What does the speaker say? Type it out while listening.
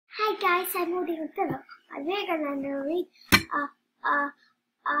Hi guys, I'm holding a pillow. We're gonna read a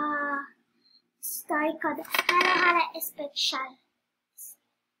story called Halu-halo Espesyal.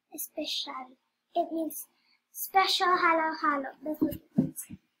 Espesyal. It means special halo-halo. That's what it means.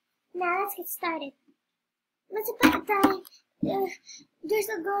 Now let's get started. Once upon a time, there's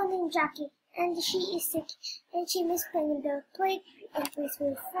a girl named Jackie, and she is sick, and she misses playing in the play and plays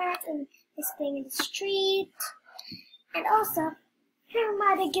with friends, and is playing in the street. And also, her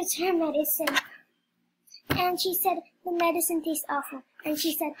mother gives her medicine, and she said the medicine tastes awful, and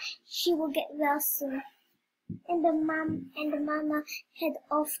she said she will get well soon. And the mama head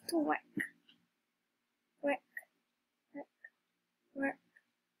off to work.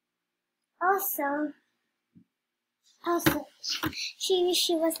 Also, she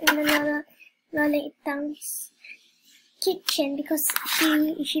was in the Lola Itang's kitchen because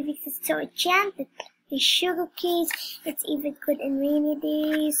she makes it so enchanted. With sugar cakes, it's even good in rainy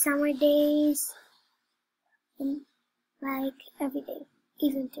days, summer days, and like every day,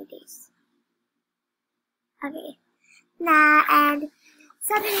 even 2 days. Okay. Nah, and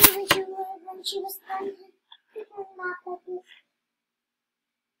suddenly when she was done, people laughed at me.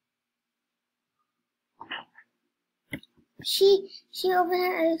 She opened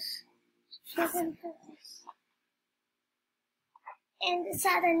her eyes. And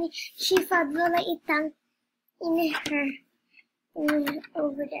suddenly she found Lola Itang in her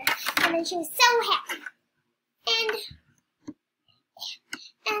over there, and then she was so happy. And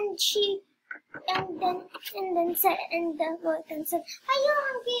the Lola Itang said, "Are you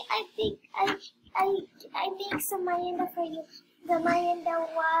hungry? I make some merienda for you." The merienda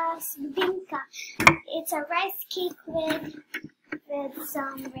was bibingka. It's a rice cake with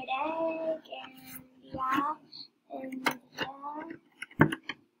some red egg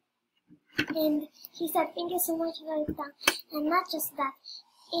and he said, "Thank you so much, Lola Itang." And not just that,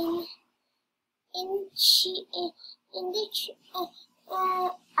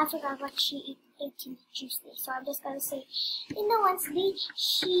 I forgot what she ate in Tuesday, so I'm just gonna say, in the Wednesday,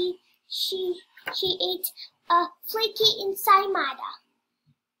 she ate a flaky ensaymada.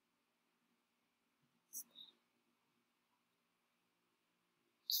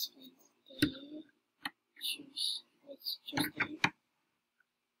 Tuesday,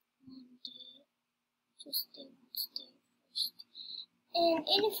 Monday, Tuesday, Wednesday, Thursday. And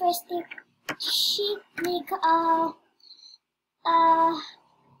in the first day, she make a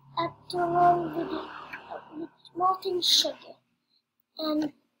turon with molten sugar.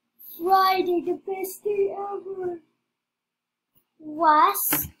 And Friday, the best day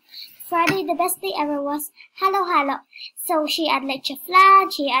ever was halo-halo. So she add leche flan,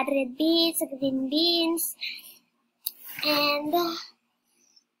 she add red beans, green beans, and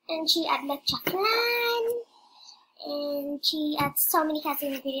she add leche flan, and she adds so many kinds of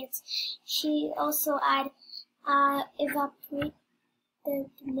ingredients. She also add evaporated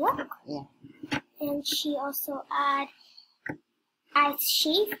milk, and she also add ice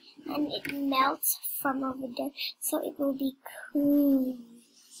shave, and it melts from over there, so it will be cool,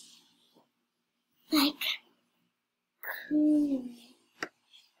 like cool.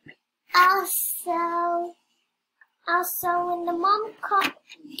 Also, when the mom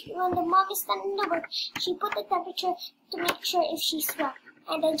is done in the work, she put the temperature to make sure if she's well,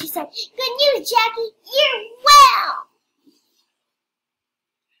 and then she said, "Good news, Jackie, you're well."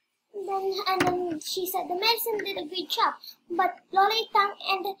 And then she said the medicine did a great job, but Lola Itang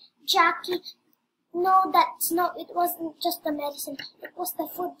and Jackie know that it wasn't just the medicine, it was the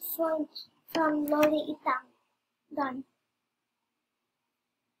food from Lola Itang. Done.